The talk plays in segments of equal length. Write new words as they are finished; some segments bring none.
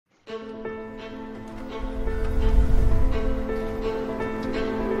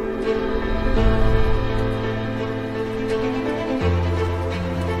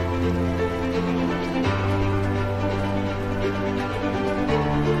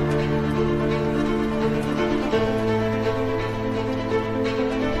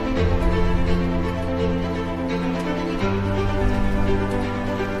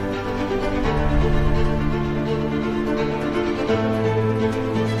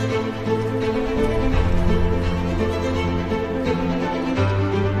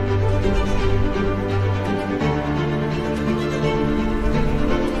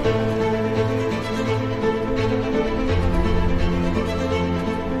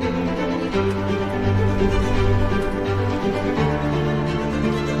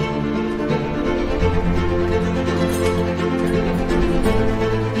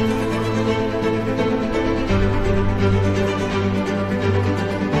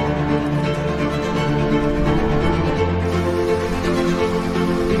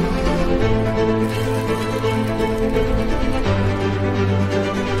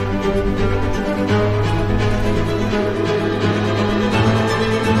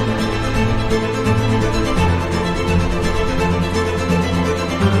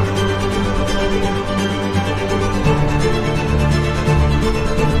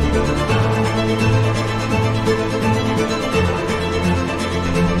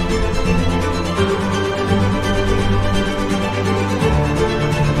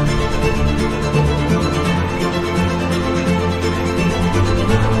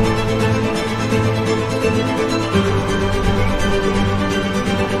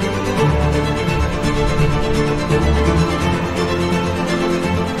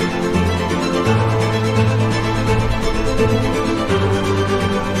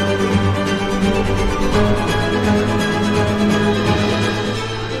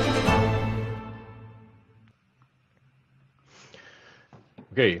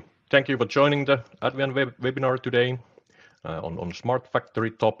Okay, thank you for joining the Advian webinar today on smart factory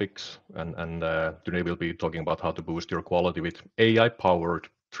topics. And today we'll be talking about how to boost your quality with AI-powered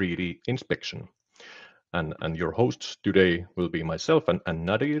 3D inspection. And your hosts today will be myself and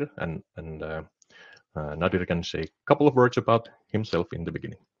Nadir. And Nadir can say a couple of words about himself in the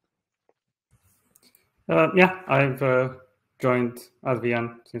beginning. Yeah, I've joined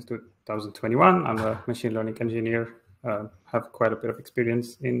Advian since 2021. I'm a machine learning engineer. Have quite a bit of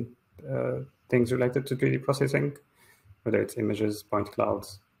experience in things related to 3D processing, whether it's images, point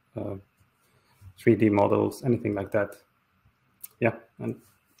clouds, 3D models, anything like that. Yeah, and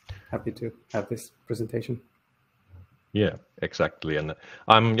happy to have this presentation. Yeah, exactly. And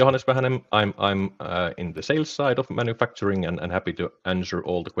I'm Johannes Vähänen. I'm in the sales side of manufacturing and happy to answer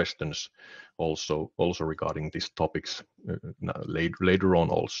all the questions also regarding these topics later on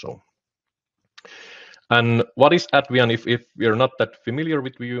also. And what is Advian? If you're not that familiar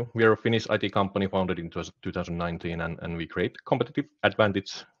with you, we are a Finnish IT company founded in 2019, and we create competitive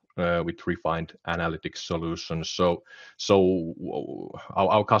advantage with refined analytics solutions. So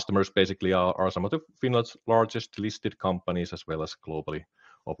our customers basically are some of the Finland's largest listed companies as well as globally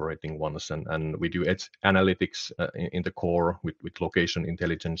operating ones, and we do edge analytics in the core with location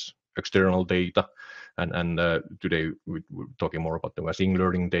intelligence, external data, and today we're talking more about the machine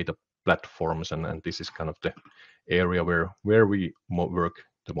learning data platforms, and this is kind of the area where we work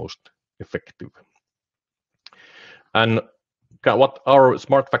the most effective. And what our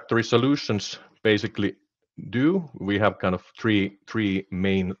smart factory solutions basically do, we have kind of three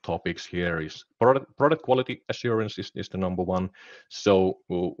main topics here. Is product quality assurance is the number one. So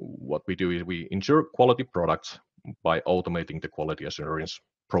what we do is we ensure quality products by automating the quality assurance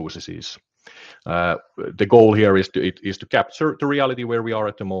processes. The goal here is to capture the reality where we are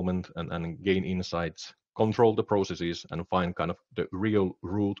at the moment and gain insights, control the processes, and find kind of the real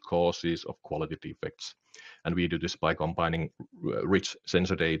root causes of quality defects. And we do this by combining rich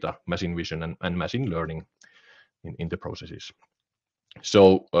sensor data, machine vision, and machine learning in the processes.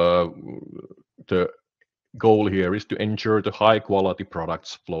 So the goal here is to ensure the high quality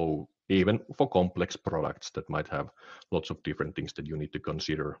products flow even for complex products that might have lots of different things that you need to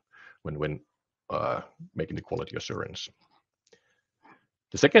consider when making the quality assurance.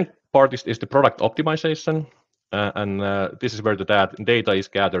 The second part is the product optimization, and this is where the data is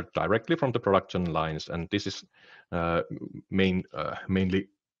gathered directly from the production lines, and this is mainly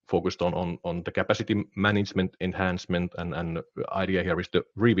focused on the capacity management enhancement, and the idea here is to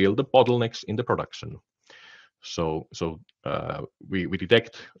reveal the bottlenecks in the production. So we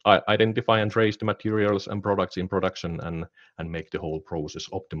detect, identify, and trace the materials and products in production and make the whole process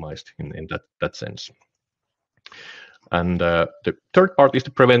optimized in that sense. And the third part is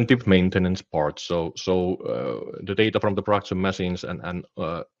the preventive maintenance part. So the data from the production machines and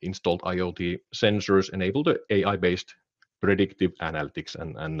installed IoT sensors enable the AI-based predictive analytics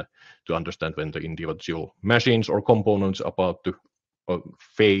and to understand when the individual machines or components are about to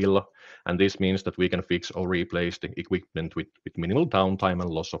fail. And this means that we can fix or replace the equipment with minimal downtime and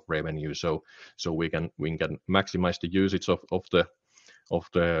loss of revenue. So we can maximize the usage of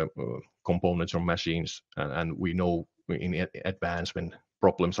the components or machines, and we know in advance when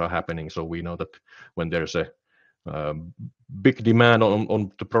problems are happening. So we know that when there's a big demand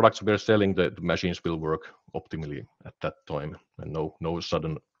on the products we're selling, the machines will work optimally at that time, and no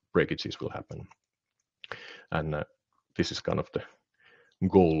sudden breakages will happen. And this is kind of the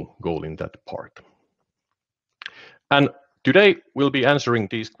goal in that part. And today we'll be answering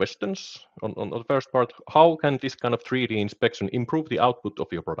these questions. On the first part, how can this kind of 3D inspection improve the output of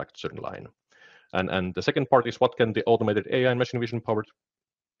your production line? And the second part is, what can the automated AI and machine vision powered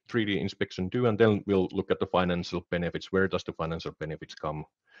 3D inspection do? And then we'll look at the financial benefits. Where does the financial benefits come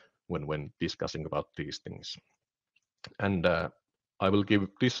when discussing about these things? And I will give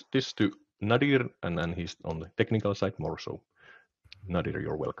this to Nadir, and then he's on the technical side more. So Nadir,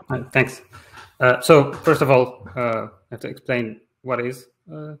 you're welcome. Thanks. So first of all, I have to explain what is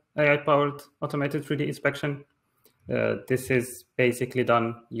AI-powered automated 3D inspection. This is basically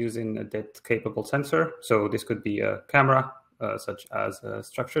done using a depth-capable sensor. So this could be a camera, such as a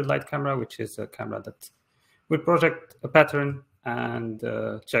structured light camera, which is a camera that would project a pattern and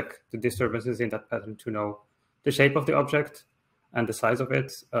check the disturbances in that pattern to know the shape of the object and the size of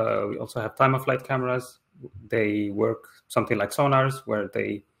it. We also have time-of-flight cameras. They work something like sonars, where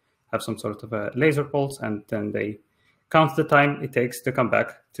they have some sort of a laser pulse, and then they count the time it takes to come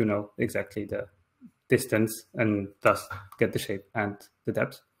back to know exactly the distance and thus get the shape and the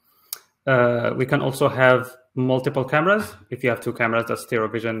depth. We can also have multiple cameras. If you have two cameras, that's stereo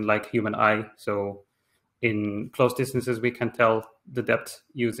vision like human eye. So in close distances, we can tell the depth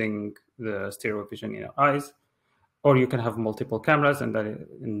using the stereo vision in our eyes. Or you can have multiple cameras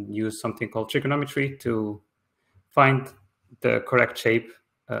and use something called trigonometry to find the correct shape.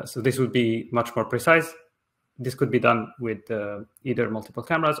 So this would be much more precise. This could be done with either multiple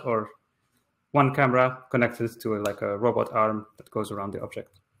cameras or one camera connected to like a robot arm that goes around the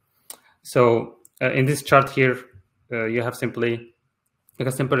object. So in this chart here, you have simply like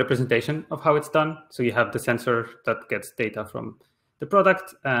a simple representation of how it's done. So you have the sensor that gets data from the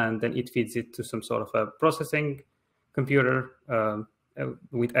product, and then it feeds it to some sort of a processing computer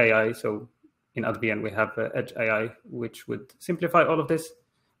with AI. So in Advian, we have Edge AI, which would simplify all of this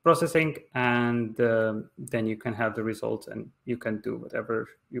processing, and then you can have the results, and you can do whatever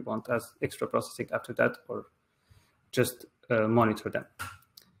you want as extra processing after that, or just monitor them.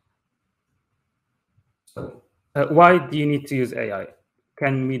 So why do you need to use AI?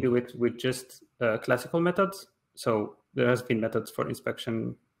 Can we do it with just classical methods? So there has been methods for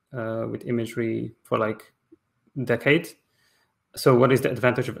inspection with imagery for like decades. So what is the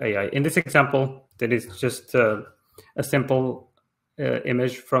advantage of AI? In this example, that is just a simple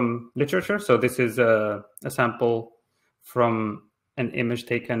image from literature. So this is a sample from an image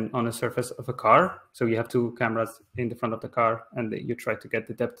taken on a surface of a car. So you have two cameras in the front of the car, and you try to get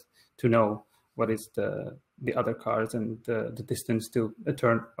the depth to know what is the other cars and the distance to a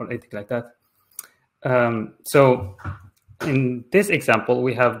turn or anything like that. So in this example,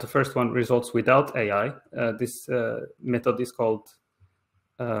 we have the first one, results without AI. This method is called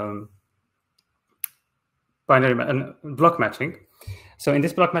binary block matching. So in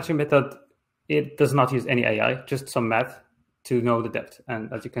this block matching method, it does not use any AI, just some math to know the depth.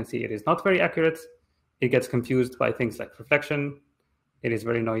 And as you can see, it is not very accurate. It gets confused by things like reflection. It is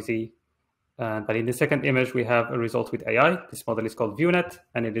very noisy. But in the second image, we have a result with AI. This model is called ViewNet,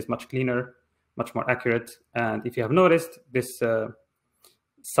 and it is much cleaner, much more accurate. And if you have noticed this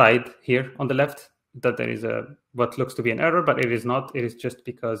side here on the left, that there is what looks to be an error, but it is not. It is just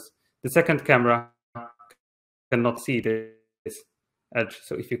because the second camera cannot see this edge.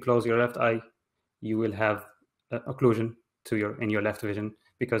 So if you close your left eye, you will have occlusion in your left vision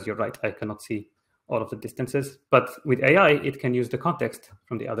because your right eye cannot see all of the distances. But with AI, it can use the context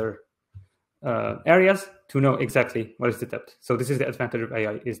from the other areas to know exactly what is the depth. So this is the advantage of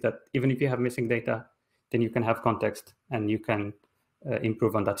AI, is that even if you have missing data, then you can have context and you can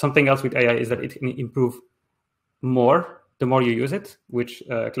improve on that. Something else with AI is that it can improve more the more you use it, which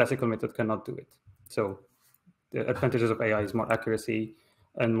classical method cannot do it. So the advantages of AI is more accuracy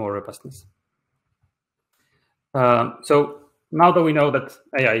and more robustness. So now that we know that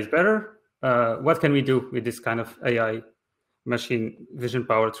AI is better, what can we do with this kind of AI machine vision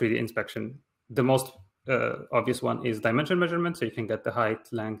powered 3D inspection? The most obvious one is dimension measurement. So you can get the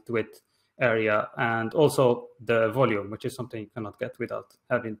height, length, width, area, and also the volume, which is something you cannot get without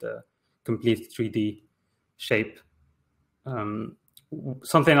having the complete 3D shape.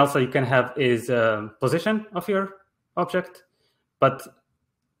 Something else that you can have is position of your object, but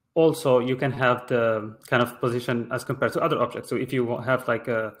also you can have the kind of position as compared to other objects. So if you have like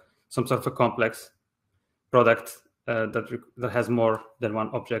some sort of a complex product that has more than one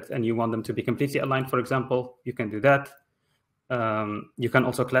object and you want them to be completely aligned, for example, you can do that. You can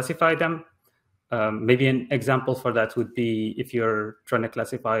also classify them. Maybe an example for that would be if you're trying to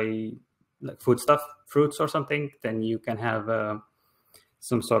classify like foodstuff, fruits or something, then you can have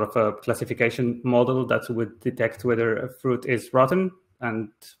some sort of a classification model that would detect whether a fruit is rotten. And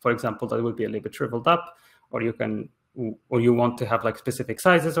for example, that would be a little bit shriveled up, or you want to have like specific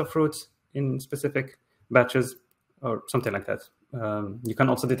sizes of fruits in specific batches or something like that. You can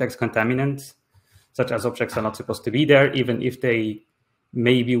also detect contaminants, such as objects are not supposed to be there, even if they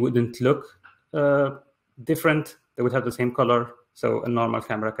maybe wouldn't look different. They would have the same color, so a normal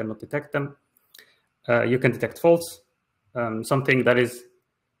camera cannot detect them. You can detect faults. Something that is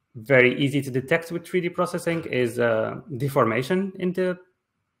very easy to detect with 3D processing is deformation in the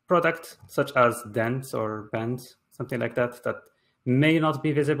product, such as dents or bends, something like that, that may not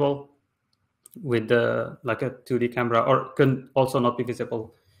be visible with like a 2D camera, or can also not be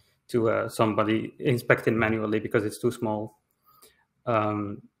visible to somebody inspecting manually because it's too small.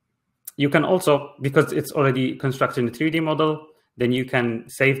 You can also, because it's already constructed in a 3D model, then you can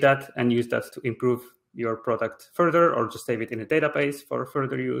save that and use that to improve your product further, or just save it in a database for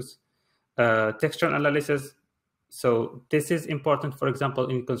further use. Texture analysis. So this is important, for example,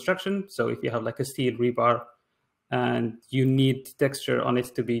 in construction. So if you have like a steel rebar and you need texture on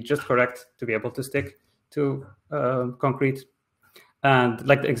it to be just correct to be able to stick to concrete. And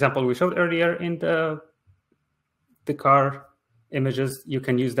like the example we showed earlier in the car images, you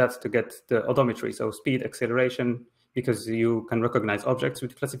can use that to get the odometry, so speed, acceleration, because you can recognize objects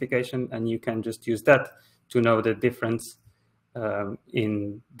with classification, and you can just use that to know the difference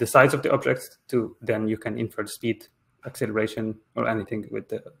in the size of the objects. To then you can infer speed, acceleration, or anything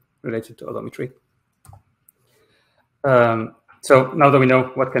with related to odometry. So now that we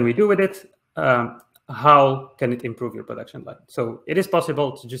know what can we do with it, how can it improve your production line? So it is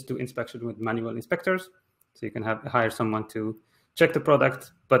possible to just do inspection with manual inspectors. So you can hire someone to check the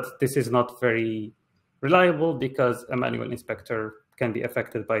product, but this is not very reliable because a manual inspector can be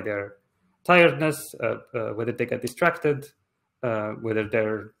affected by their tiredness, whether they get distracted, whether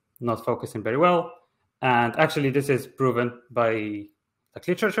they're not focusing very well. And actually, this is proven by the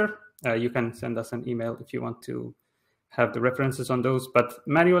literature. You can send us an email if you want to have the references on those. But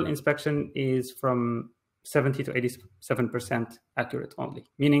manual inspection is from 70 to 87% accurate only,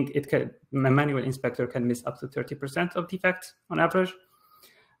 meaning a manual inspector can miss up to 30% of defects on average.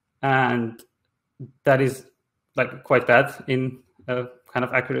 And that is like quite bad in a kind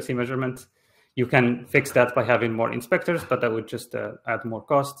of accuracy measurement. You can fix that by having more inspectors, but that would just add more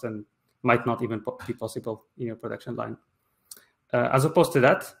costs and might not even be possible in your production line. As opposed to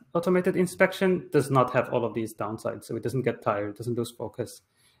that, automated inspection does not have all of these downsides. So it doesn't get tired, doesn't lose focus.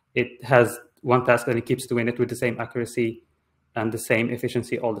 It has one task and it keeps doing it with the same accuracy and the same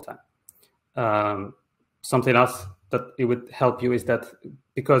efficiency all the time. Something else that it would help you is that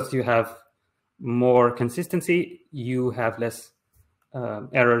because you have more consistency, you have less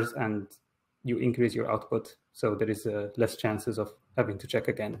errors and you increase your output. So there is less chances of having to check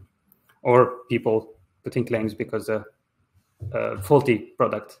again, or people putting claims because a faulty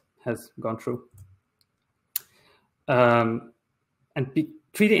product has gone through. And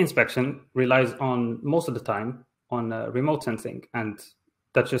 3D inspection relies on, most of the time, on remote sensing. And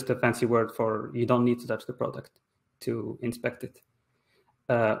that's just a fancy word for you don't need to touch the product to inspect it.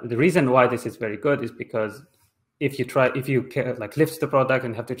 The reason why this is very good is because if you like lift the product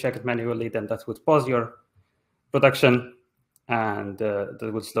and have to check it manually, then that would pause your production, and that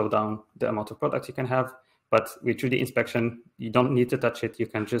would slow down the amount of products you can have. But with 3D inspection, you don't need to touch it. You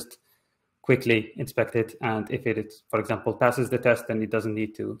can just quickly inspect it. And if it, for example, passes the test, then it doesn't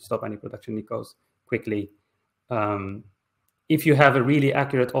need to stop any production. It goes quickly. If you have a really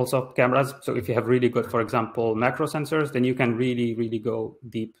accurate also cameras, so if you have really good, for example, macro sensors, then you can really, really go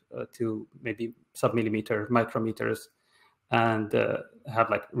deep to maybe sub-millimeter, micrometers, and have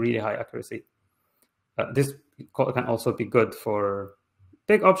like really high accuracy. This can also be good for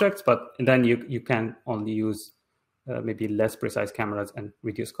big objects, but then you can only use maybe less precise cameras and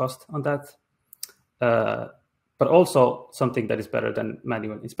reduce cost on that. But also something that is better than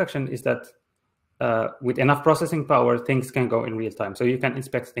manual inspection is that with enough processing power, things can go in real time. So you can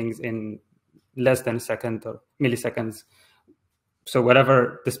inspect things in less than a second or milliseconds. So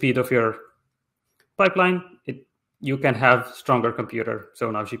whatever the speed of your pipeline, you can have stronger computer.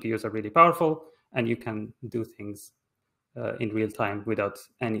 So now GPUs are really powerful, and you can do things in real time without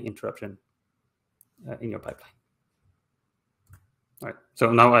any interruption in your pipeline. All right.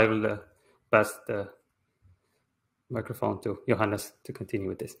 So now I will pass the microphone to Johannes to continue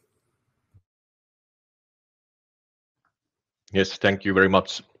with this. Yes, thank you very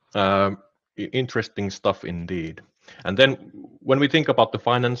much. Interesting stuff indeed. And then when we think about the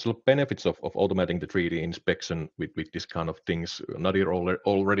financial benefits of automating the 3D inspection with this kind of things, Nadir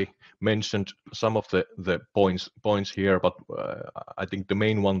already mentioned some of the points here, but I think the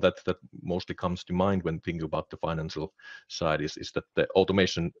main one that mostly comes to mind when thinking about the financial side is that the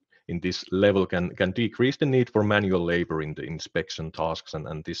automation in this level can decrease the need for manual labor in the inspection tasks,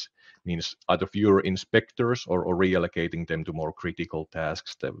 and this means either fewer inspectors or reallocating them to more critical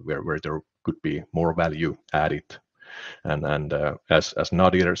tasks where there could be more value added. And as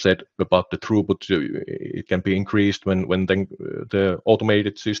Nadir said about the throughput, it can be increased when then the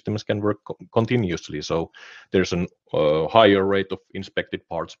automated systems can work continuously. So there's a higher rate of inspected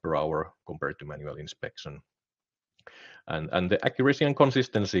parts per hour compared to manual inspection. And the accuracy and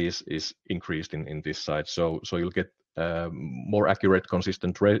consistency is increased in this side. So you'll get more accurate,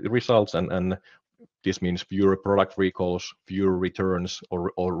 consistent results, and this means fewer product recalls, fewer returns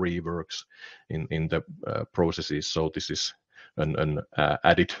or reworks in the processes. So this is an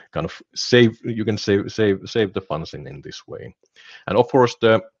added kind of save. You can save the funds in this way, and of course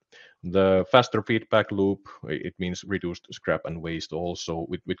the faster feedback loop, it means reduced scrap and waste also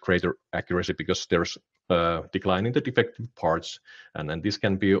with greater accuracy, because there's decline in the defective parts, and this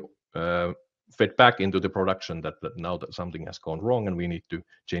can be fed back into the production that now that something has gone wrong and we need to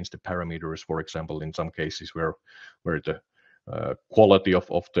change the parameters, for example, in some cases where the quality of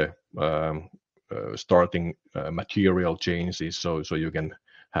the starting material changes, so you can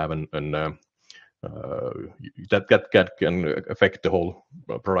have that can affect the whole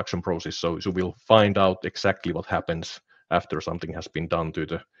production process. So we'll find out exactly what happens after something has been done to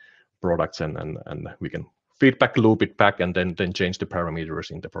the products, and we can feedback loop it back and then change the parameters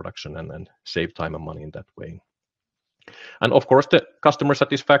in the production and save time and money in that way. And of course, the customer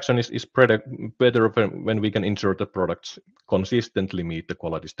satisfaction is better when we can ensure the products consistently meet the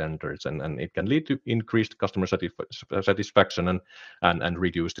quality standards, and it can lead to increased customer satisfaction and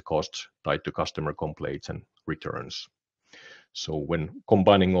reduce the costs tied to customer complaints and returns. So when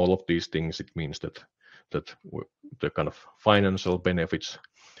combining all of these things, it means that the kind of financial benefits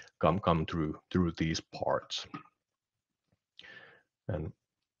come through these parts. And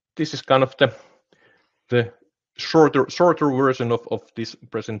this is kind of the shorter version of this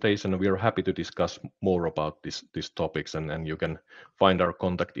presentation. We are happy to discuss more about these topics, and you can find our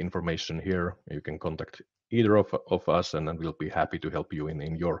contact information here. You can contact either of us, and we'll be happy to help you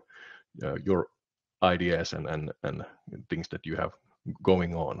in your ideas and things that you have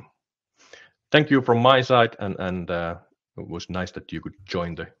going on. Thank you from my side, and it was nice that you could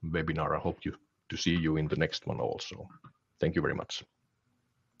join the webinar. I hope to see you in the next one also. Thank you very much.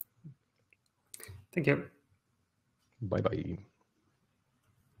 Thank you. Bye-bye.